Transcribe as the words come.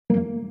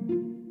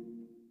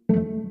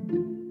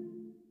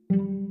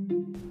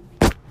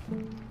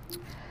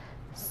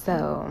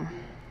So,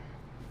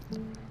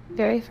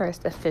 very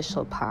first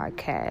official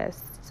podcast.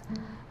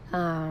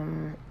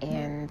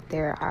 And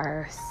there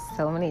are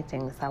so many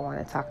things I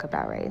want to talk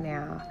about right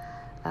now.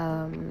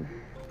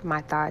 My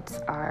thoughts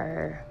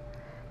are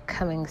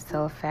coming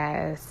so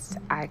fast,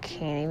 I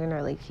can't even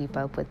really keep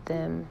up with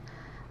them.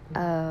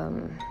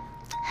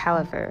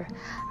 However,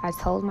 I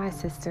told my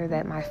sister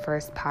that my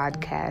first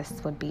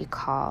podcast would be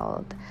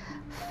called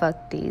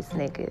Fuck These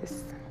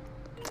Niggas.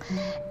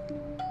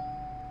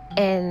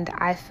 And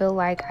I feel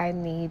like I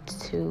need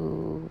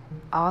to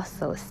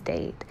also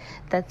state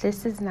that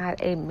this is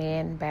not a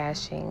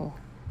man-bashing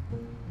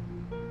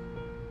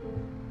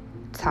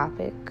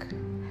topic.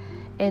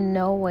 In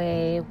no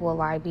way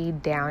will I be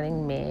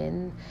downing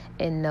men.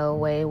 In no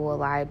way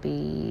will I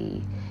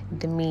be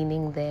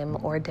demeaning them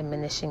or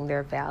diminishing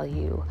their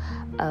value.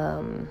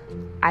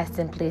 I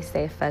simply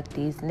say fuck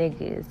these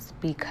niggas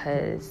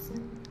because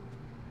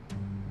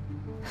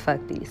fuck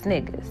these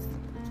niggas.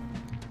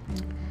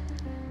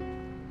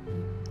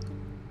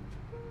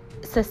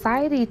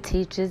 Society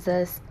teaches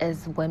us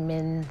as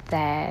women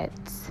that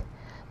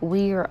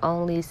we are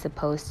only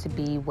supposed to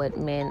be what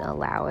men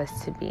allow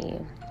us to be.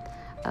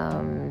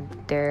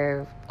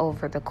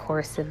 Over the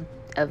course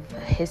of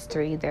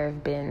history, there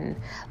have been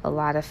a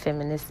lot of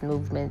feminist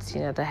movements.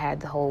 They had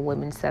the whole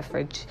women's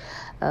suffrage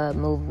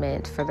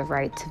movement for the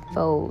right to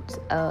vote.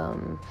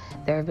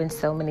 There have been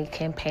so many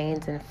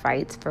campaigns and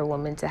fights for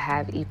women to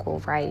have equal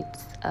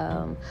rights,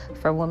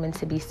 for women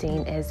to be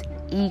seen as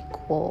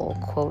equal,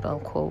 quote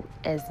unquote,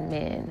 as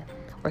men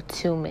or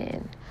to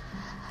men.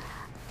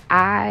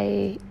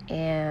 I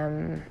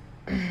am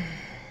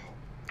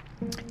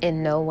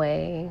in no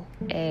way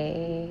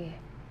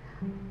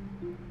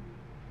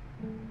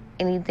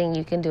anything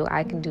you can do,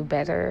 I can do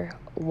better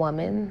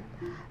woman.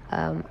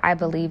 I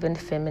believe in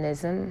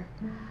feminism.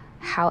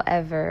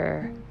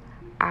 However,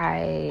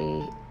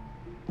 I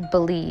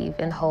believe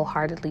and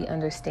wholeheartedly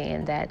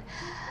understand that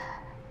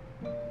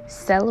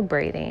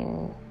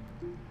celebrating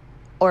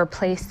or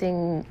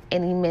placing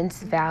an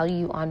immense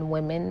value on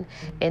women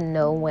in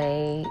no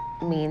way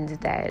means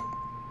that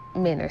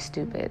men are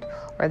stupid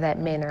or that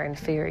men are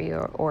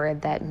inferior or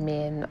that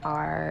men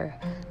are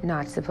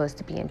not supposed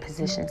to be in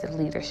positions of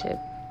leadership.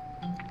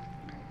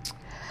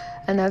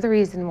 Another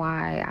reason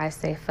why I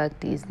say fuck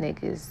these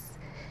niggas,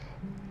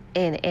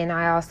 and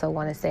I also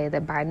want to say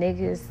that by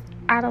niggas,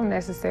 I don't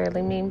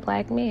necessarily mean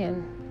black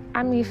men.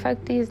 I mean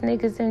fuck these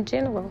niggas in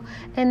general,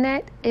 and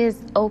that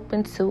is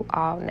open to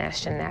all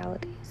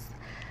nationalities.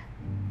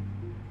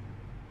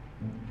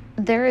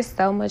 There is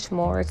so much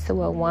more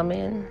to a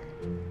woman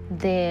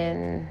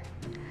than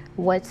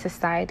what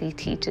society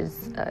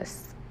teaches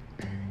us.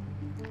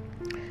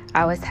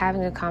 I was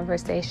having a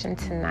conversation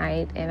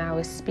tonight, and I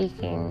was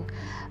speaking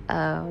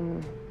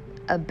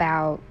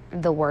about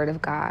the Word of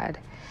God,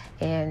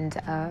 and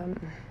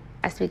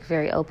I speak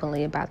very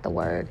openly about the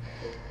Word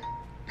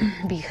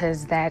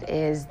because that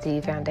is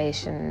the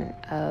foundation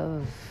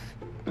of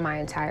my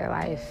entire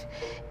life.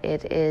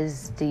 It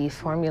is the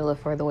formula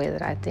for the way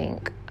that I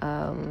think.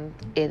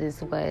 It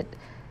is what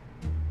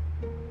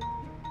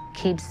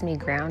keeps me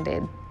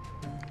grounded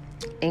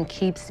and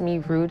keeps me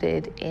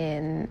rooted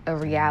in a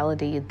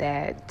reality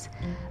that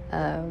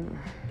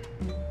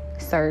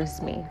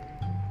serves me.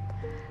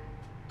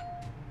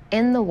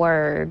 In the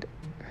Word,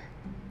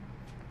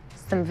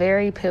 some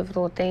very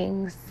pivotal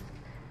things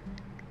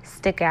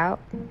stick out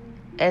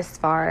as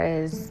far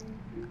as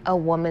a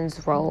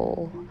woman's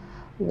role,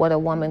 what a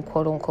woman,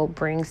 quote unquote,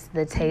 brings to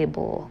the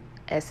table,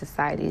 as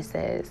society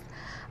says.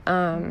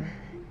 I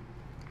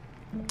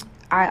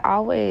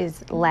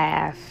always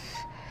laugh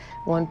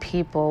when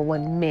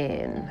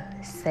men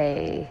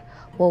say,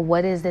 well,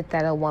 what is it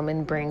that a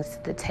woman brings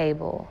to the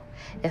table?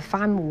 If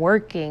I'm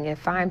working,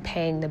 if I'm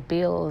paying the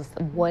bills,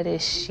 what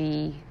is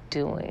she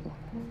doing?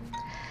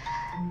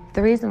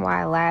 The reason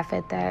why I laugh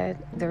at that,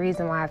 the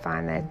reason why I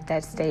find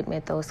that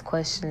statement, those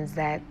questions,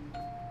 that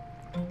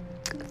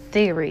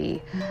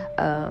theory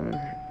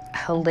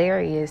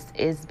hilarious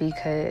is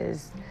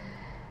because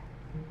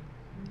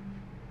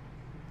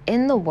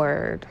in the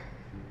Word,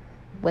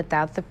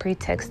 without the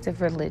pretext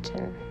of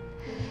religion,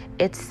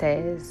 it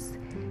says,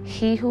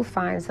 he who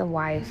finds a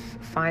wife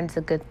finds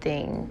a good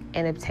thing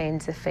and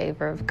obtains the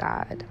favor of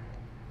God.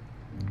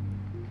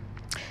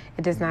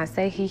 It does not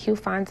say he who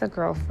finds a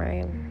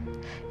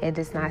girlfriend. It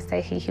does not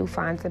say he who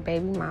finds a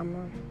baby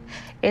mama.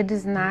 It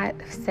does not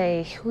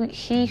say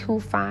he who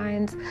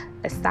finds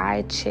a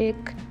side chick.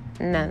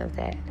 None of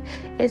that.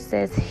 It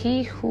says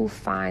he who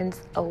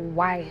finds a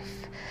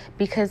wife.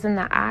 Because in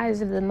the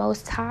eyes of the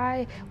Most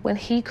High, when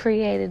he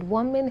created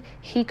woman,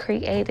 he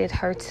created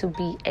her to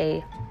be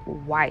a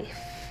wife.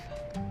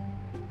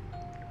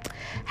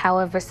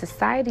 However,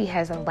 society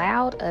has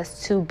allowed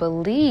us to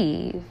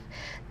believe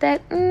that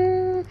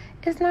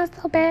it's not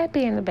so bad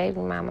being a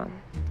baby mama.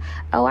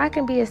 Oh, I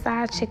can be a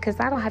side chick because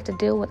I don't have to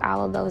deal with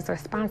all of those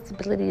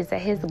responsibilities that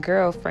his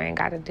girlfriend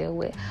got to deal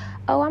with.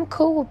 Oh, I'm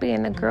cool with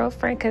being a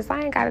girlfriend because I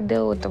ain't got to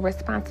deal with the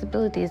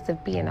responsibilities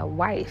of being a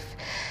wife.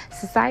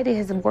 Society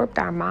has warped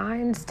our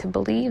minds to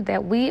believe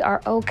that we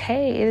are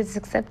okay. It is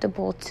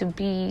acceptable to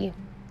be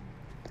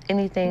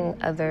anything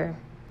other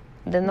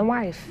than the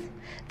wife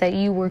that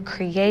you were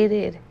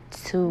created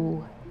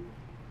to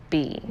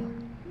be.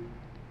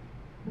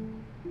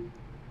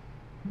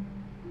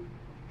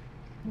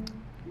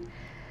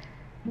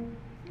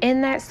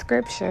 In that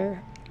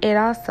scripture, it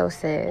also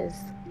says,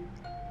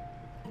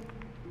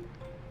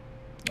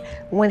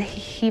 when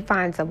he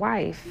finds a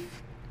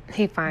wife,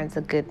 he finds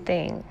a good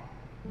thing.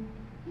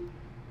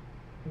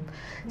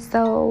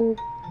 So,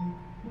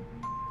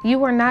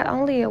 you are not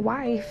only a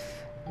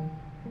wife,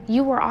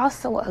 you are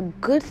also a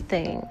good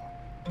thing.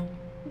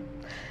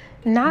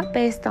 Not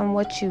based on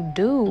what you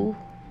do,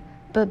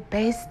 but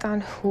based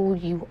on who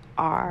you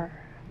are.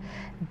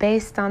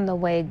 Based on the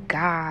way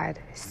God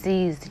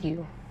sees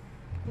you.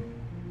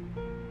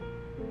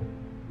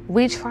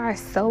 We try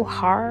so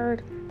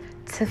hard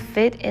to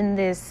fit in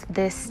this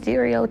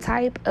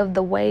stereotype of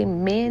the way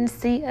men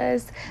see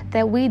us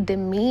that we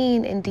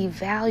demean and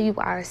devalue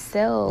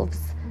ourselves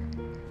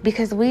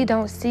because we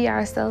don't see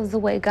ourselves the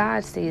way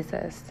God sees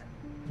us.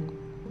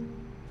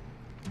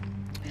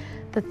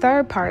 The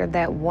third part of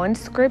that one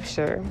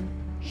scripture,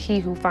 he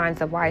who finds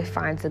a wife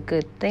finds a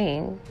good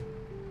thing,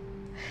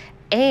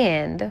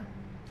 and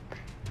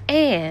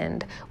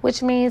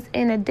which means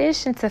in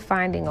addition to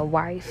finding a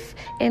wife,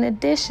 in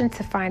addition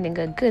to finding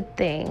a good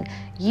thing,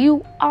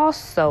 you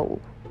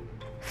also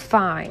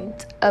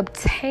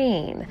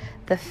obtain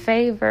the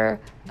favor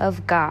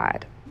of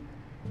God.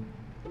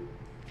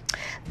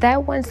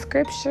 That one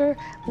scripture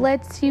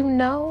lets you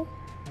know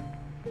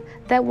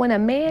that when a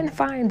man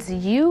finds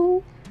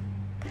you,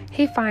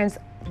 he finds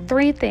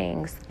 3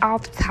 things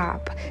off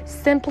top,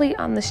 simply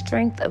on the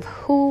strength of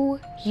who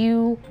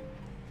you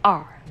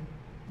are.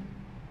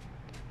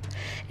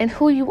 And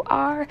who you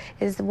are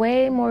is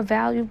way more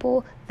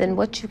valuable than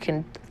what you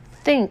can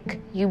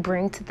think you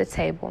bring to the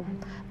table.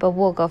 But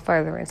we'll go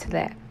further into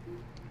that.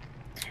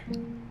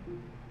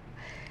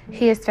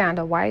 He has found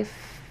a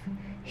wife.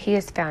 He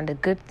has found a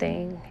good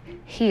thing.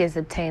 He has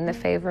obtained the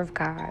favor of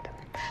God,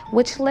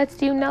 which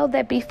lets you know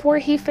that before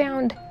he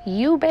found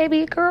you,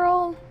 baby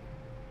girl,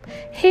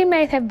 he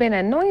may have been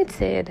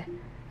anointed,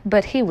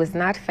 but he was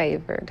not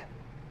favored.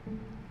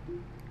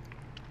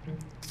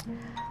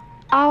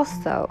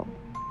 Also,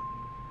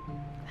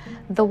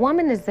 the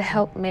woman is the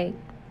helpmate,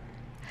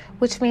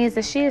 which means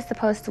that she is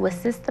supposed to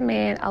assist the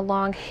man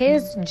along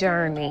his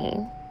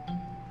journey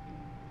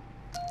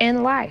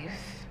in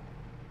life.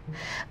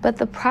 But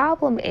the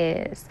problem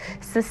is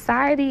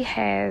society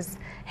has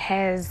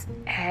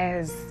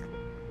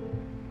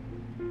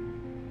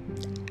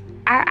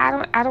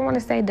I don't want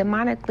to say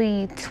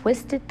demonically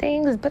twisted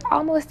things, but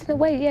almost in a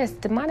way, yes,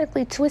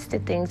 demonically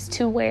twisted things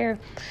to where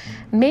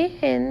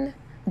men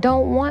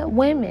don't want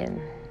women.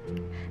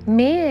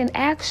 Men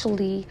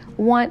actually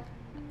want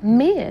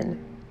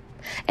men.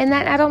 And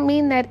that I don't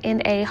mean that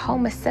in a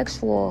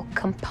homosexual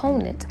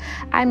component.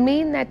 I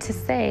mean that to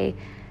say,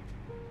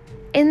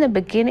 in the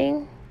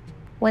beginning,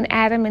 when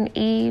Adam and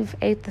Eve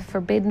ate the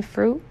forbidden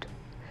fruit,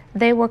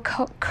 they were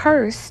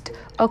cursed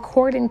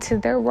according to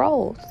their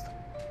roles.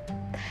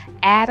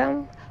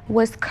 Adam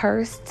was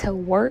cursed to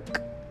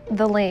work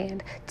the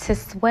land, to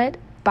sweat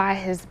by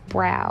his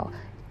brow.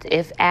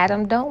 If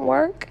Adam don't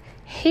work,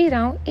 he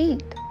don't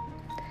eat.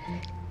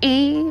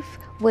 Eve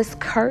was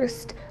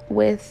cursed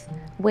with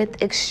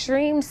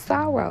extreme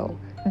sorrow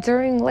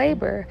during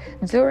labor.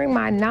 During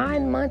my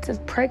 9 months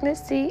of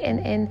pregnancy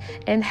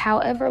and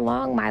however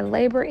long my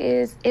labor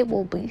is, it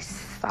will be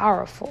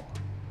sorrowful.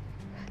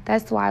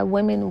 That's why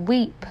women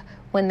weep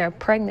when they're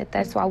pregnant.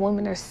 That's why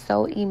women are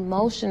so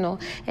emotional.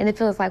 And it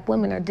feels like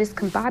women are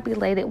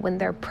discombobulated when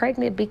they're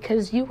pregnant,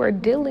 because you are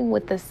dealing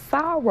with the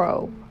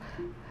sorrow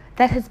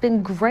that has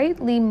been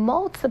greatly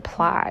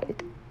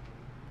multiplied.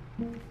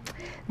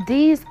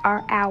 These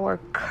are our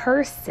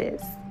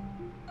curses.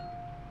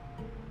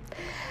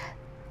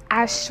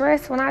 I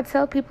stress when I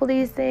tell people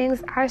these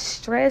things, I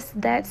stress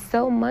that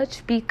so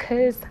much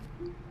because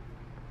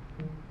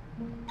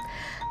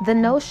the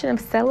notion of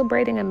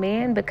celebrating a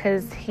man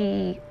because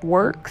he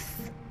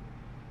works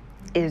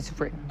is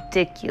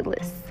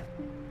ridiculous.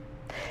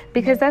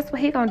 Because that's what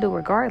he's going to do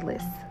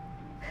regardless.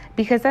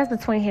 Because that's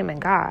between him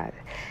and God.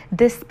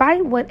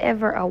 Despite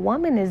whatever a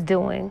woman is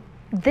doing,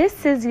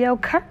 this is your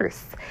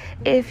curse.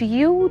 If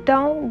you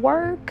don't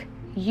work,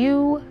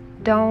 you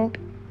don't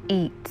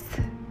eat.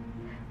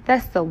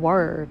 That's the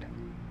word.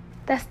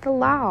 That's the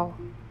law.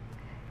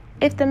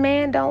 If the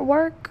man don't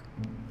work,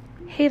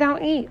 he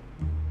don't eat.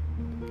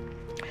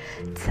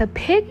 To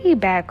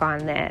piggyback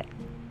on that,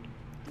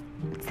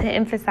 to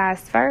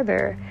emphasize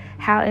further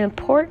how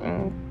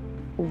important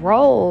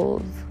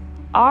roles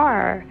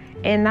are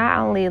in not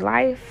only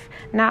life,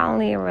 not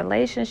only in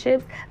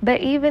relationships,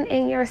 but even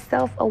in your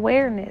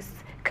self-awareness.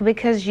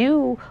 Because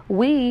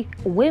we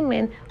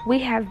women, we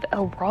have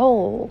a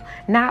role,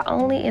 not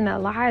only in the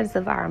lives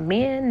of our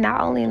men,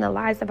 not only in the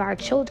lives of our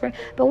children,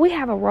 but we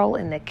have a role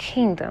in the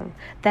kingdom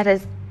that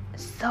is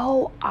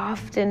so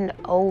often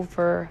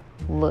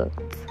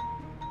overlooked.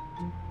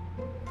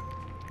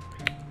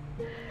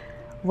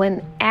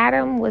 When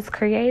Adam was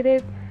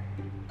created,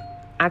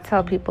 I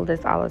tell people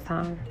this all the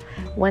time.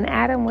 When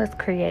Adam was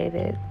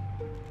created,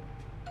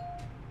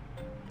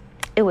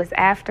 it was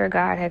after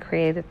God had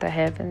created the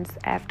heavens,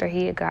 after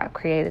he had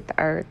created the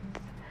earth,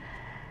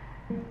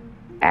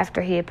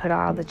 after he had put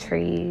all the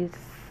trees,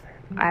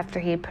 after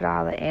he had put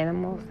all the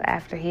animals,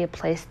 after he had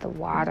placed the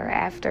water,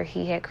 after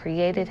he had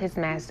created his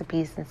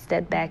masterpiece and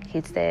stepped back,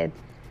 he said,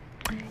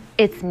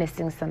 it's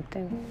missing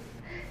something.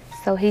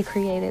 So he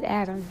created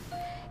Adam,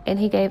 and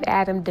he gave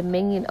Adam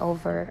dominion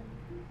over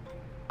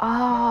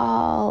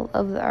all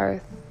of the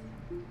earth.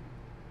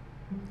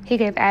 He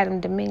gave Adam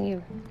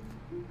dominion.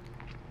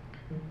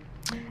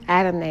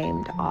 Adam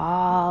named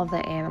all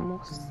the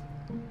animals,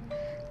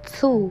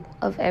 2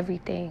 of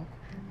everything,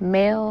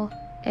 male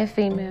and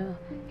female.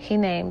 He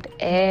named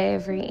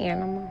every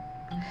animal,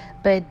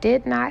 but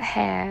did not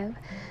have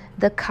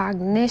the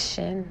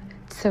cognition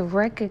to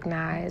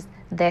recognize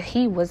that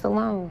he was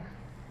alone.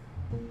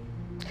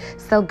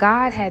 So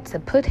God had to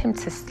put him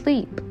to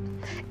sleep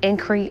and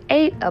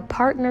create a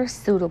partner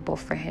suitable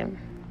for him.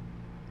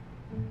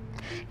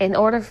 In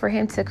order for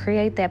him to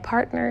create that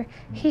partner,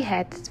 he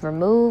had to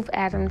remove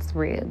Adam's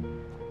rib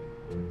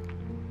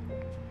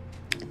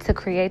to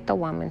create the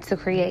woman, to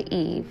create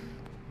Eve.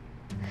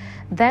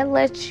 That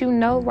lets you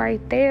know right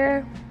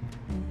there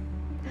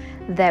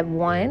that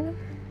one,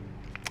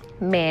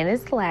 man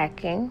is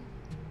lacking.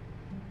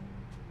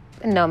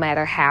 No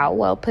matter how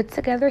well put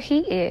together he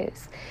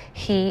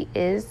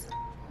is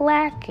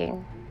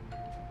lacking.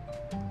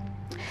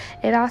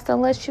 It also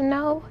lets you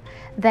know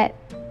that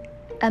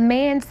a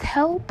man's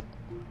help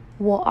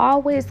will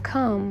always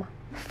come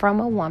from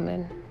a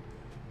woman.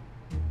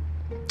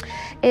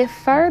 It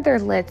further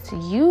lets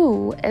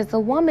you as a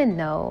woman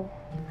know,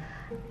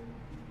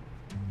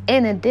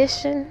 in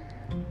addition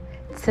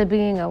to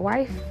being a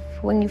wife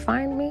when you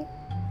find me,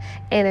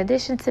 in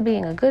addition to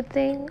being a good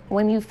thing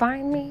when you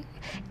find me,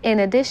 in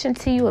addition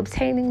to you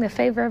obtaining the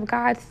favor of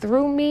God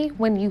through me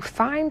when you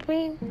find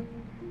me,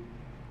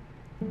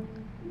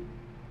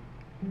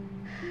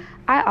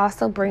 I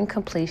also bring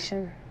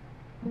completion.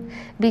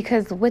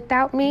 Because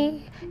without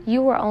me,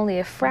 you are only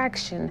a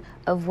fraction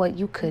of what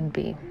you could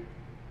be.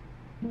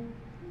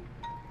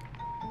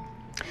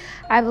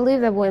 I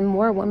believe that when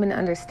more women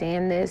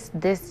understand this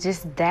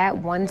just that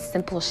one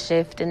simple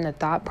shift in the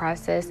thought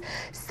process,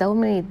 so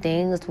many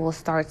things will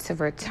start to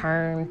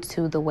return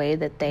to the way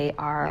that they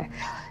are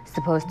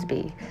supposed to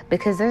be.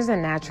 Because there's a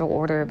natural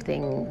order of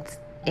things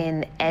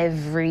in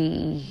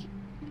every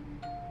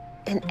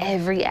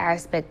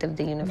aspect of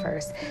the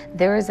universe.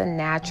 There is a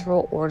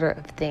natural order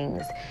of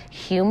things.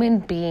 Human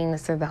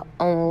beings are the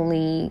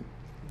only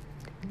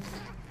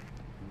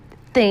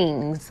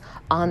things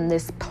on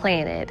this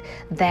planet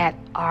that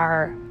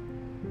are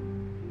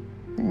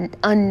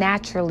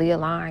unnaturally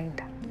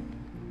aligned,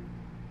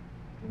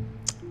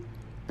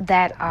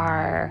 that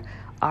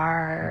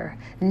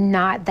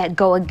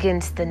go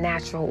against the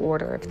natural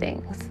order of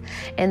things.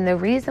 And the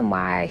reason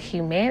why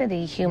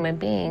human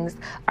beings,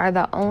 are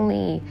the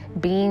only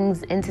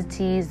beings,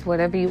 entities,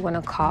 whatever you want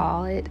to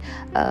call it,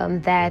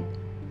 that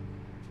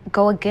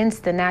go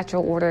against the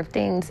natural order of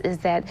things is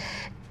that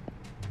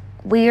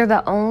we are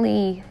the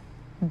only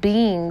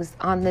beings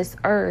on this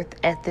earth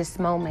at this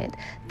moment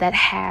that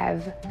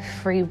have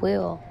free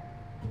will.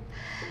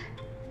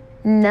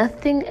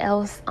 Nothing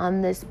else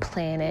on this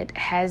planet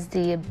has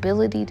the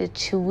ability to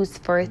choose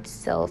for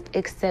itself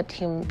except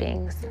human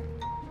beings.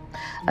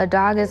 A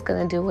dog is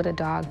going to do what a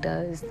dog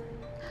does.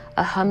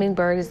 A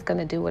hummingbird is going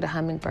to do what a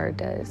hummingbird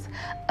does.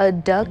 A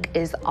duck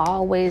is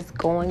always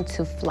going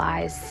to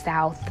fly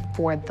south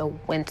for the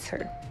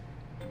winter.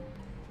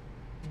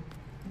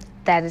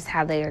 That is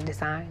how they are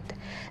designed.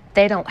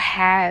 They don't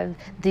have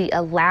the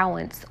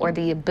allowance or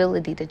the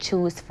ability to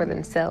choose for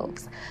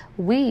themselves.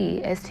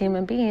 We, as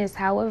human beings,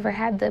 however,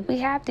 we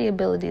have the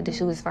ability to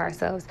choose for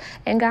ourselves.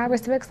 And God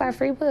respects our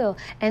free will.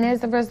 And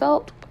as a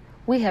result,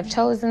 we have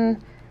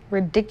chosen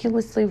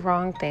ridiculously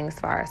wrong things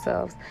for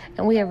ourselves.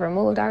 And we have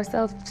removed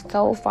ourselves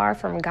so far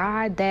from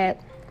God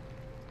that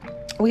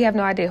we have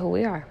no idea who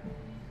we are.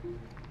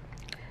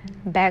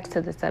 Back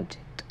to the subject.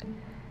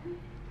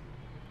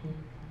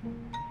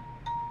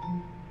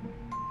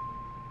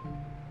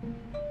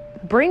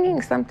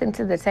 Bringing something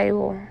to the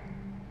table,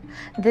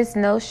 this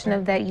notion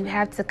of that you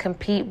have to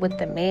compete with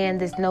the man,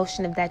 this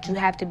notion of that you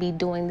have to be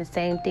doing the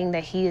same thing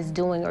that he is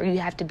doing, or you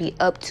have to be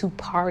up to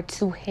par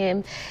to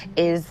him,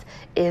 is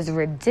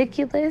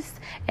ridiculous.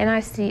 And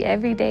I see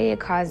every day it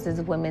causes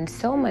women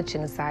so much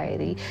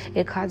anxiety.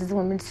 It causes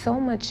women so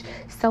much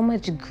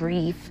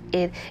grief.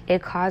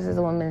 It causes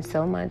women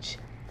so much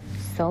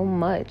so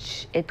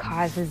much. It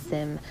causes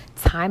them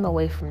time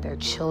away from their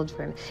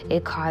children.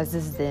 It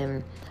causes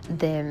them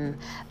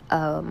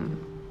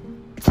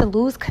to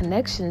lose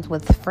connections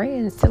with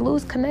friends, to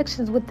lose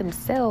connections with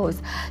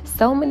themselves.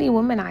 So many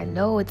women I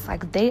know, it's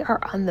like they are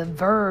on the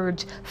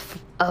verge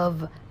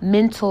of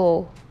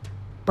mental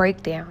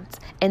breakdowns,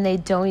 and they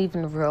don't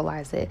even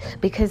realize it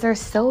because they're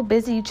so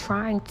busy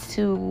trying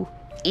to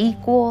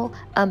equal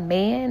a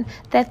man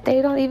that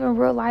they don't even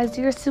realize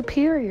you're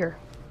superior.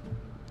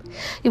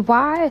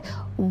 Why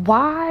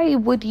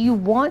would you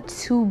want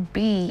to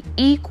be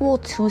equal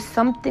to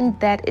something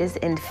that is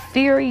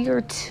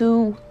inferior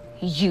to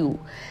you?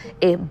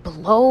 It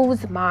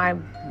blows my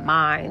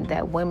mind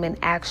that women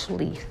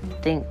actually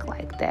think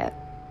like that.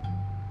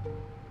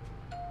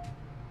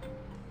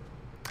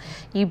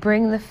 You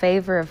bring the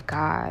favor of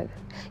God.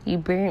 You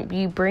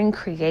bring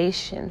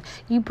creation.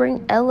 You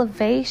bring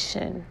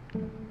elevation.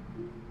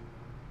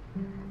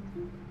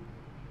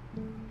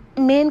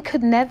 Men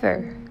could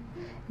never.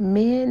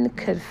 Men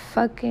could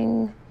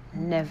fucking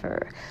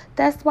never.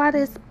 That's why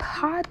this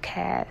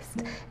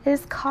podcast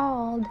is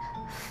called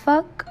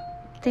Fuck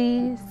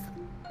These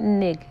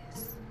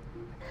Niggas.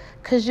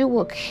 Because you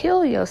will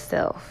kill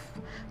yourself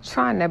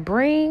trying to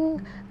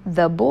bring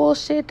the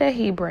bullshit that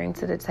he brings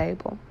to the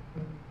table.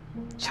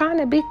 Trying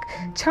to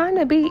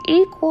be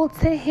equal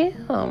to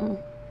him.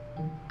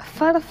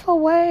 For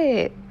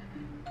what?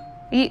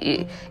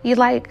 You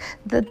like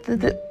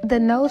the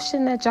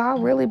notion that y'all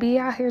really be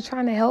out here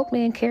trying to help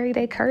men carry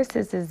their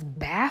curses is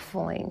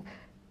baffling.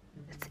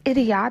 It's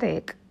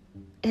idiotic.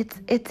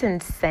 It's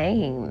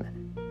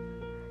insane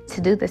to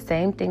do the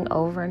same thing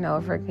over and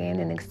over again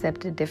and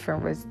expect a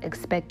different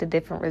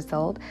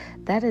result.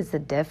 That is the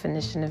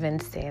definition of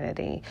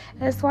insanity.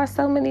 And that's why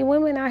so many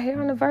women out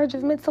here on the verge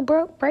of mental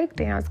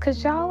breakdowns,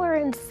 because y'all are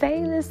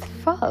insane as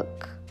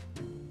fuck.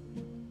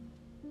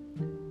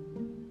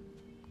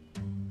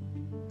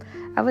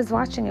 I was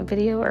watching a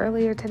video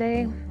earlier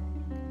today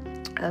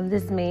of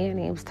this man.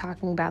 He was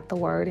talking about the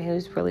word, and he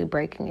was really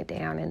breaking it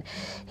down, and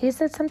he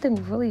said something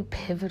really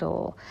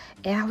pivotal,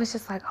 and I was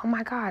just like, oh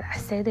my God, I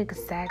said the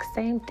exact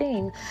same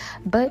thing.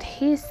 But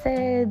he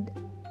said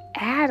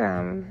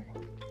Adam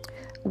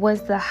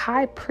was the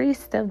high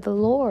priest of the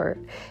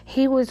Lord.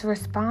 He was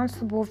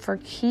responsible for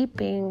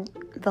keeping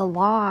the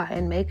law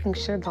and making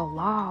sure the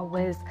law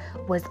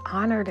was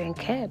honored and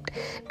kept,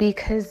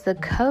 because the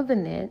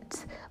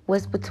covenant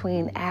was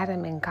between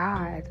Adam and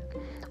God,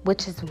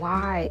 which is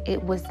why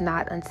it was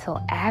not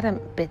until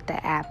Adam bit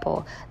the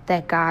apple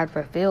that God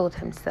revealed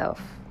himself.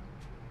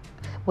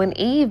 When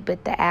Eve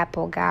bit the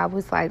apple, God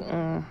was like,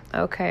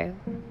 okay,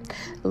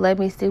 let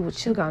me see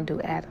what you gonna do,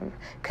 Adam,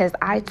 because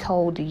I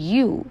told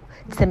you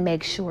to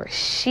make sure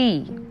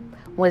she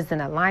was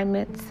in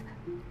alignment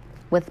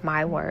with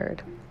my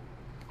word.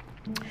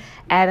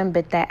 Adam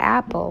bit that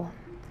apple,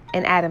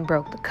 and Adam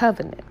broke the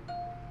covenant.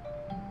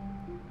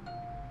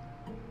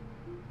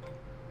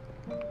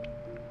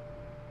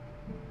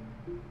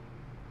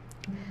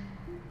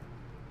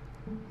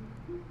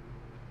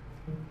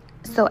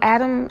 So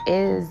Adam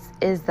is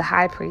the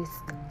high priest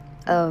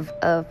of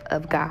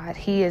God.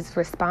 He is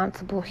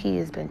responsible. He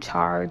has been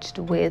charged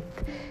with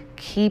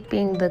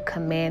keeping the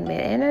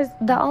commandment. And it's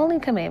the only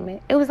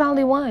commandment. It was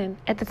only one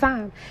at the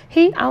time.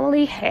 He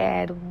only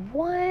had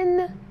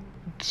one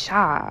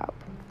job.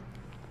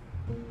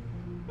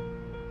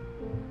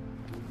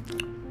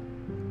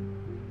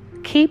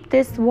 Keep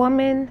this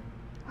woman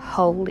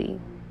holy.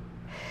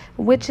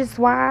 Which is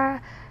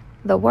why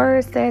the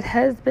word said,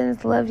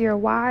 husbands, love your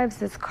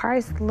wives as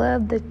Christ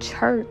loved the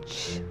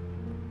church,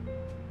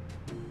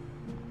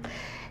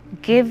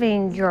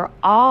 giving your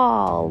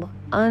all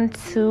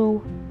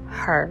unto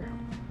her.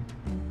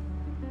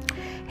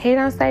 He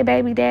don't say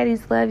baby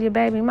daddies love your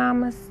baby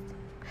mamas.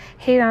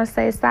 He don't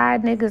say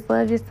side niggas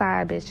love your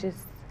side bitches.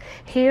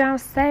 He don't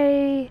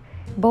say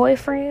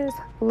boyfriends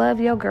love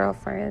your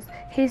girlfriends.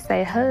 He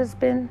say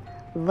husband,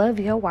 love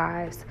your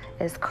wives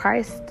as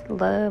Christ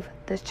loved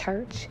the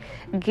church,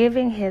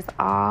 giving his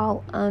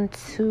all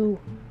unto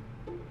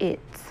it.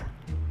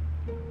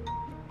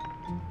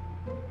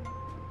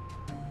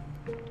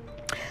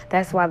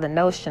 That's why the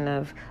notion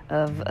of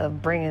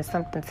bringing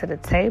something to the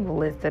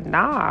table is the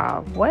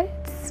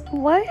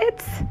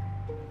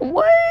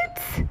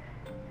what?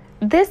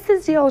 This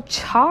is your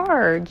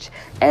charge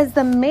as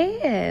the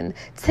man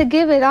to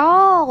give it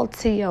all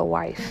to your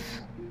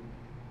wife.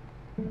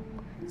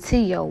 To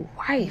your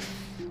wife.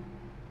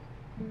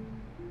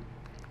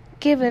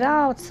 Give it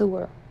all to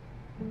her.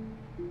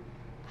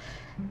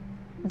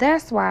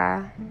 That's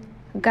why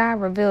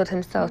God revealed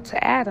himself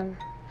to Adam,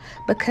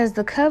 because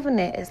the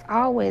covenant is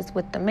always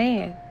with the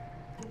man.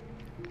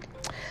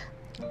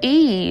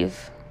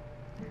 Eve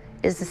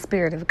is the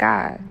spirit of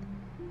God.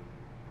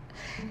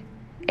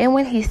 And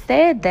when he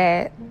said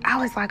that, I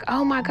was like,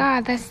 oh my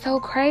God, that's so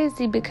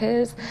crazy,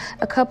 because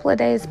a couple of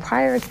days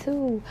prior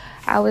to,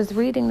 I was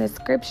reading the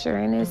scripture,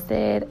 and it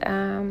said,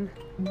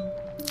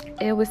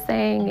 it was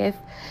saying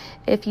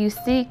if you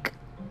seek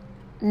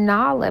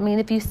knowledge,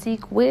 if you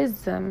seek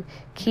wisdom,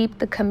 keep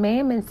the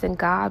commandments, and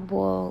God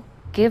will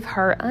give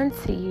her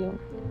unto you.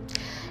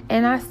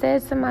 And I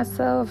said to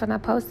myself, and I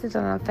posted it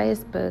on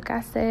Facebook,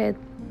 I said,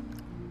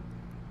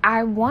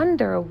 I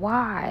wonder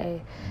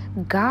why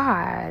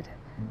God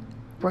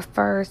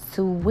refers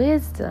to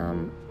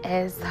wisdom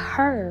as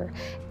her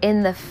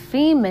in the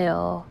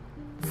female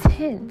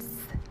tense.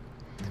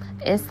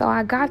 And so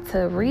I got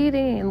to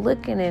reading and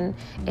looking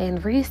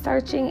and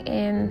researching,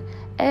 and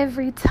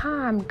every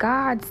time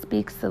God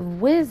speaks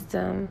of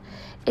wisdom,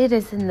 it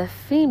is in the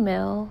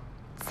female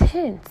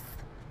tense.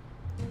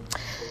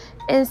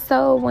 And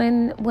so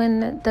when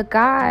the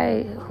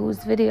guy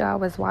whose video I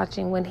was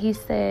watching, when he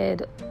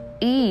said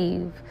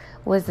Eve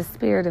was the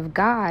Spirit of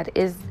God,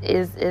 is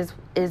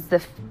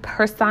the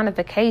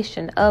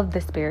personification of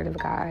the Spirit of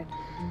God,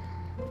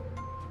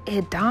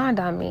 it dawned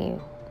on me,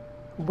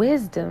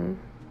 wisdom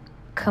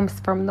comes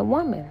from the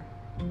woman.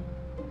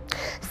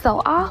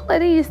 So all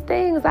of these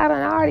things I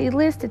done already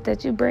listed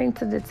that you bring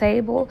to the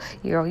table.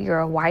 You're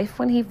a wife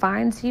when he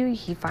finds you.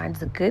 He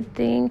finds a good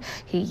thing.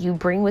 You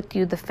bring with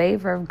you the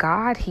favor of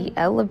God. He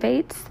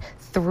elevates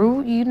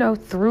through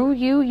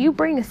you. You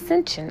bring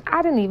ascension.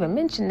 I didn't even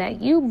mention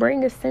that. You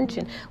bring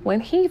ascension.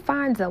 When he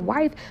finds a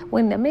wife,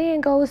 when the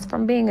man goes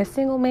from being a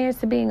single man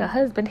to being a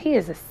husband, he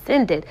is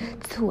ascended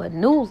to a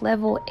new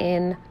level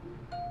in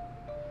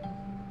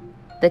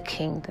the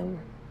kingdom.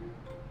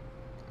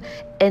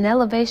 An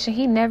elevation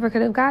he never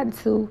could have gotten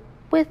to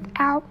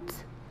without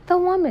the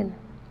woman.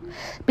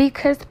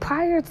 Because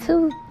prior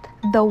to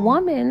the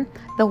woman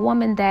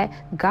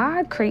that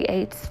God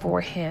creates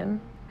for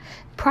him,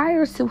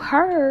 prior to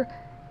her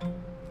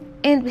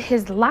in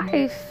his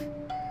life,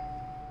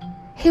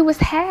 he was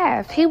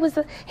half. He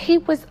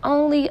was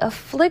only a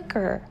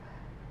flicker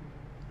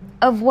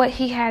of what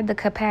he had the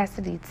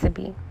capacity to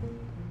be.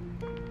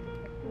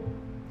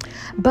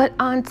 But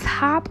on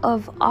top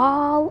of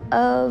all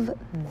of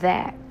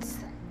that,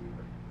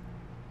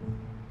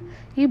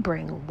 you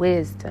bring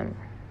wisdom,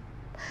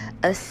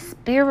 a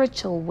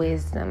spiritual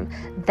wisdom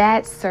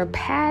that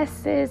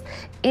surpasses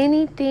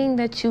anything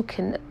that you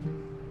can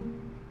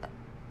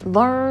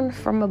learn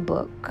from a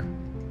book.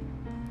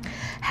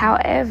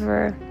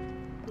 However,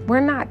 we're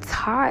not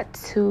taught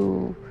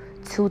to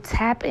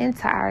tap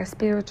into our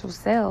spiritual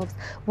selves.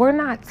 We're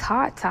not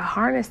taught to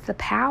harness the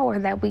power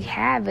that we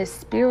have as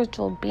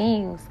spiritual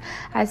beings.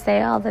 I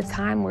say all the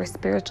time we're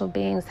spiritual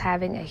beings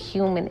having a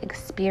human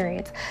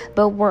experience,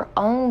 but we're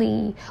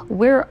only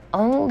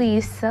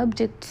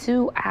subject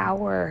to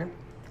our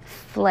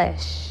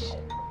flesh.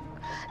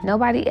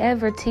 Nobody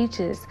ever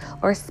teaches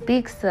or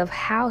speaks of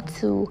how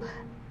to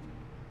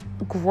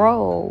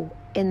grow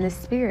in the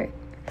spirit.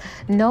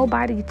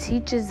 Nobody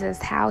teaches us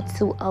how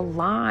to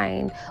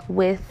align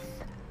with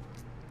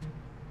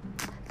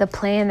the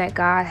plan that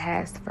God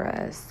has for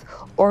us,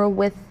 or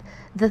with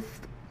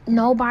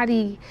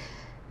nobody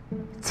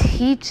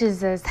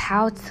teaches us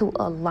how to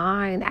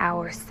align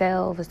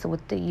ourselves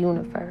with the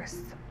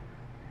universe.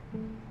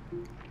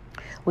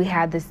 We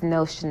have this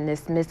notion,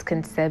 this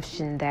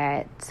misconception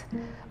that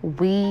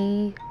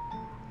we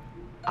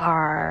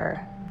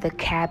are the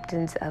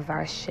captains of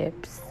our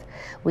ships.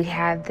 We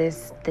have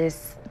this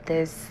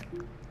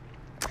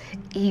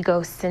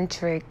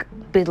egocentric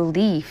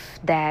belief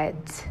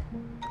that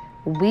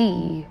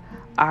we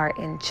are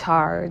in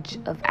charge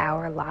of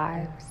our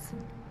lives.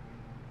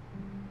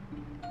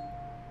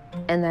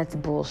 And that's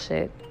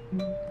bullshit,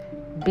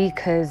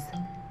 because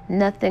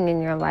nothing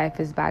in your life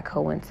is by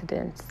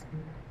coincidence.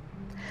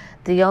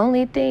 The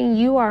only thing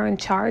you are in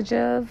charge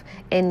of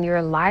in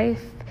your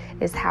life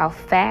is how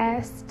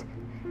fast,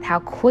 how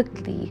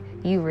quickly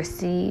you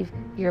receive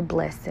your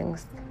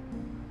blessings.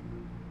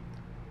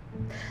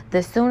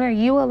 The sooner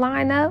you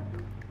align up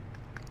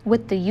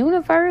with the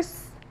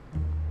universe,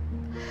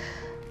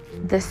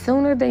 the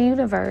sooner the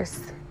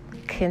universe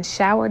can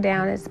shower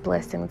down its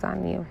blessings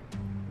on you.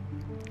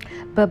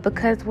 But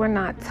because we're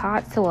not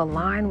taught to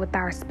align with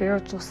our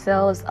spiritual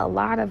selves, a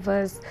lot of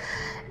us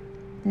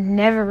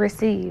never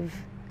receive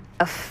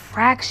a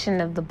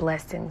fraction of the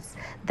blessings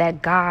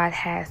that God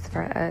has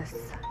for us.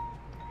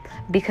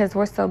 Because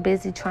we're so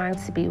busy trying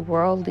to be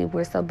worldly,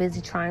 we're so busy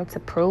trying to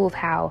prove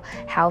how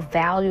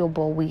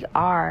valuable we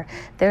are.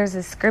 There's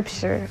a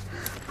scripture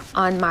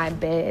on my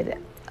bed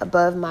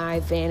above my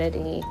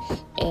vanity,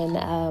 and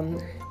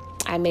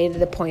I made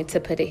it a point to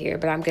put it here,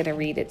 but I'm going to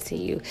read it to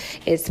you.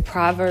 It's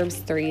Proverbs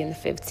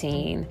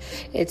 3:15.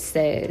 It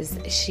says,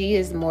 "She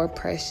is more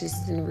precious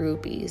than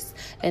rubies,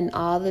 and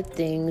all the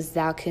things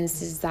thou canst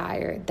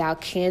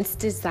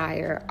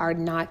desire are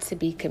not to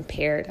be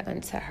compared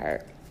unto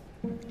her."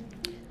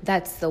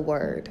 That's the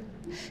word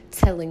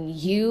telling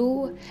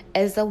you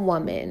as a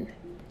woman,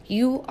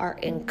 you are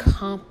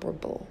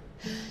incomparable.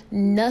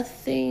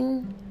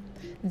 Nothing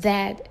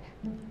that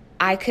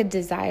I could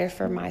desire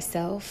for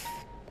myself,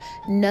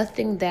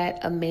 nothing that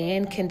a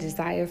man can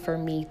desire for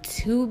me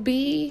to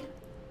be,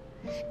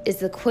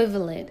 is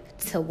equivalent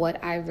to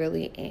what I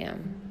really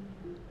am.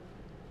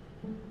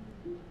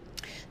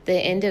 The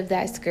end of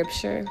that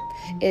scripture,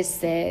 it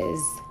says,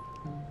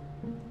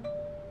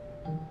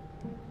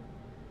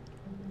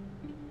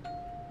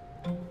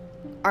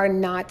 are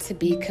not to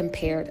be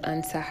compared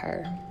unto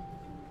her.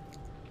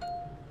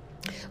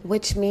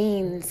 Which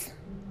means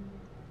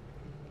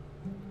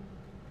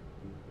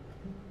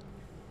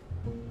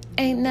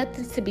ain't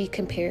nothing to be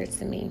compared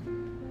to me.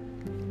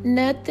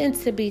 Nothing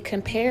to be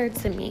compared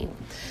to me.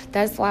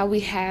 That's why we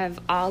have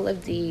all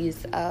of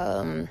these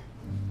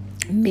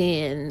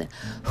men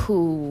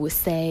who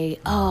say,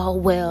 oh,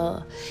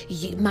 well,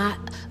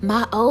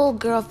 my old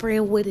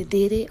girlfriend would have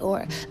did it,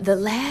 or the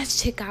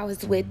last chick I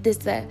was with, this,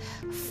 that.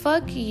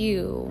 Fuck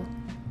you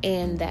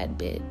and that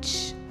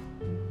bitch.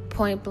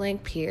 Point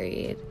blank,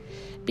 period.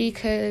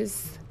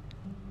 Because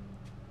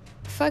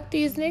fuck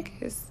these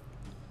niggas.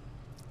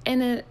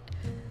 And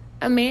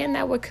a man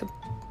that would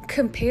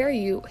compare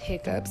you,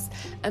 hiccups,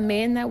 a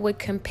man that would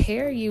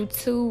compare you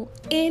to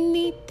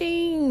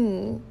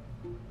anything.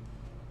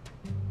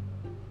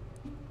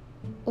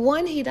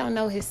 One, he don't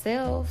know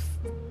himself.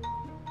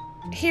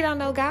 He don't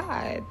know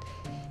God.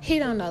 He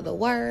don't know the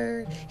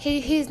word.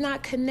 He's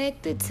not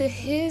connected to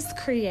his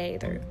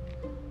creator.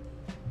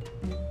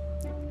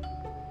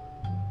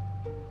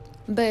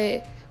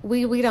 But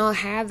we don't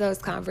have those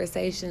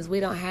conversations. We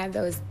don't have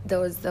those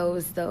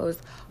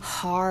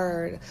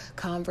hard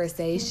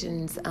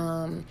conversations.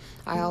 I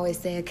always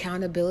say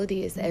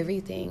accountability is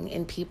everything,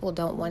 and people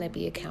don't want to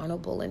be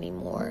accountable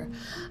anymore,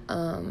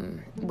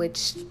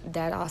 which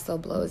that also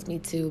blows me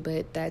too,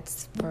 but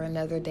that's for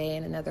another day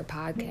and another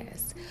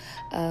podcast.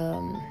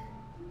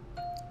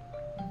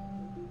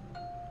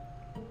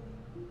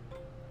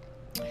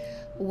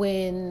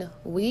 When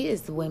we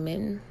as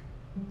women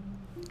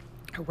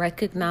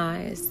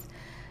recognize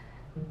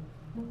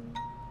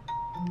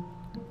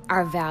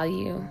our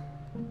value,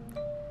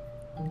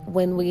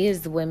 when we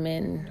as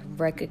women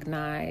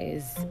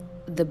recognize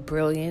the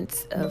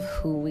brilliance of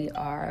who we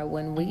are,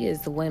 when we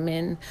as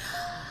women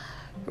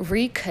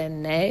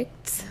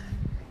reconnect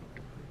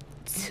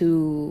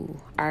to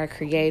our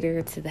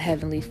Creator, to the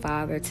Heavenly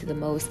Father, to the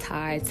Most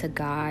High, to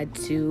God,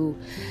 to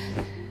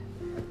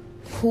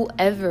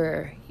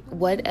whoever,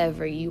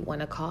 whatever you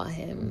want to call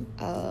him,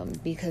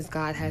 because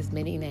God has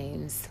many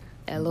names.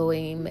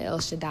 Elohim, El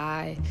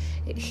Shaddai,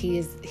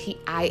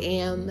 I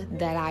am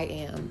that I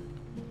am.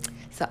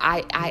 So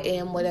I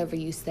am whatever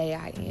you say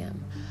I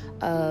am.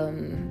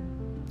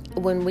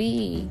 When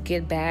we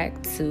get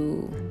back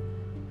to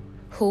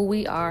who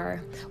we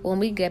are, when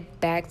we get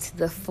back to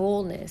the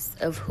fullness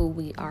of who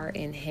we are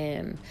in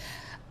him,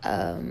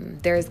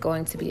 there's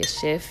going to be a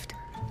shift.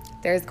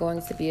 There's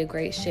going to be a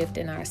great shift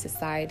in our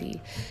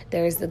society.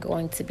 There's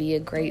going to be a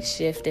great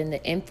shift in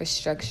the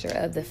infrastructure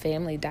of the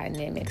family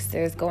dynamics.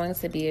 There's going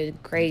to be a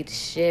great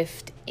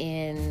shift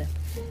in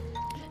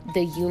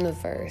the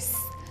universe.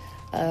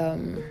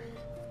 And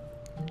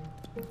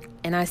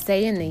I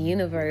say in the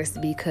universe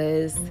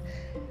because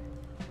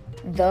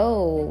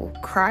though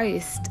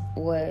Christ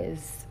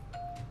was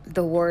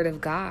the Word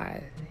of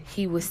God,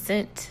 he was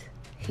sent.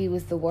 He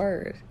was the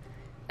Word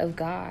of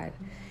God.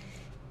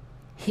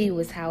 He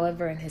was,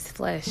 however, in his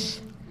flesh.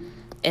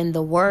 And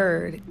the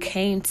word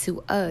came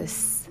to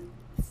us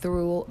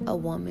through a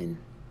woman.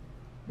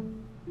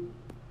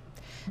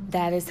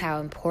 That is how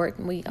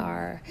important we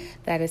are.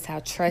 That is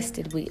how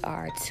trusted we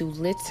are to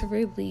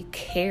literally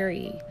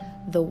carry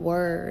the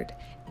word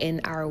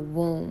in our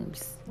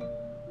wombs.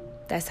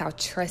 That's how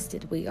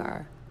trusted we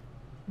are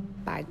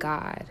by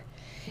God.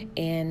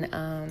 And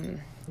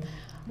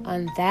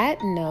on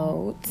that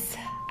note,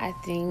 I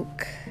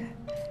think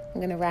I'm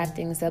going to wrap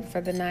things up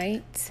for the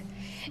night.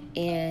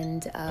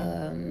 And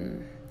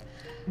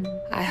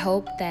I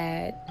hope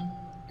that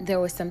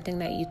there was something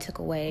that you took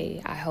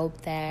away. I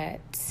hope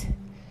that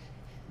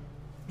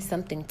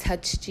something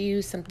touched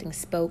you, something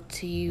spoke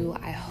to you.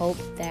 I hope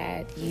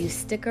that you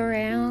stick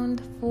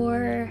around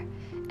for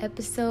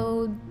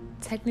episode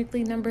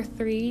technically number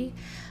 3.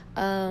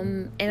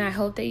 And I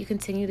hope that you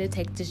continue to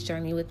take this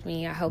journey with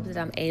me. I hope that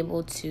I'm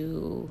able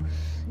to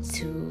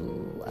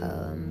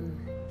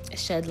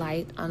shed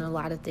light on a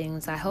lot of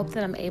things. I hope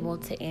that I'm able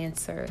to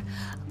answer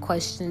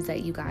questions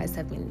that you guys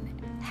have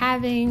been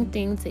having,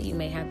 things that you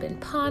may have been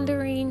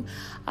pondering.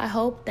 I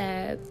hope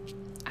that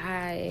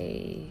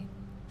I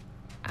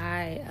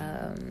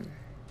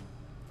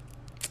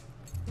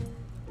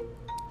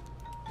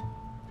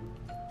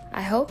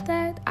hope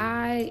that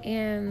I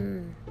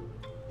am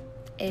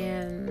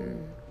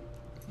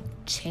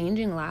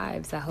changing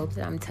lives. I hope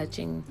that I'm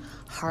touching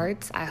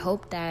hearts. I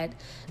hope that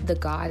the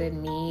God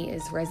in me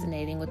is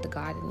resonating with the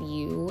God in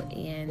you.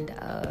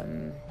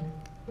 And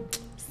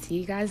see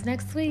you guys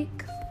next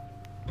week.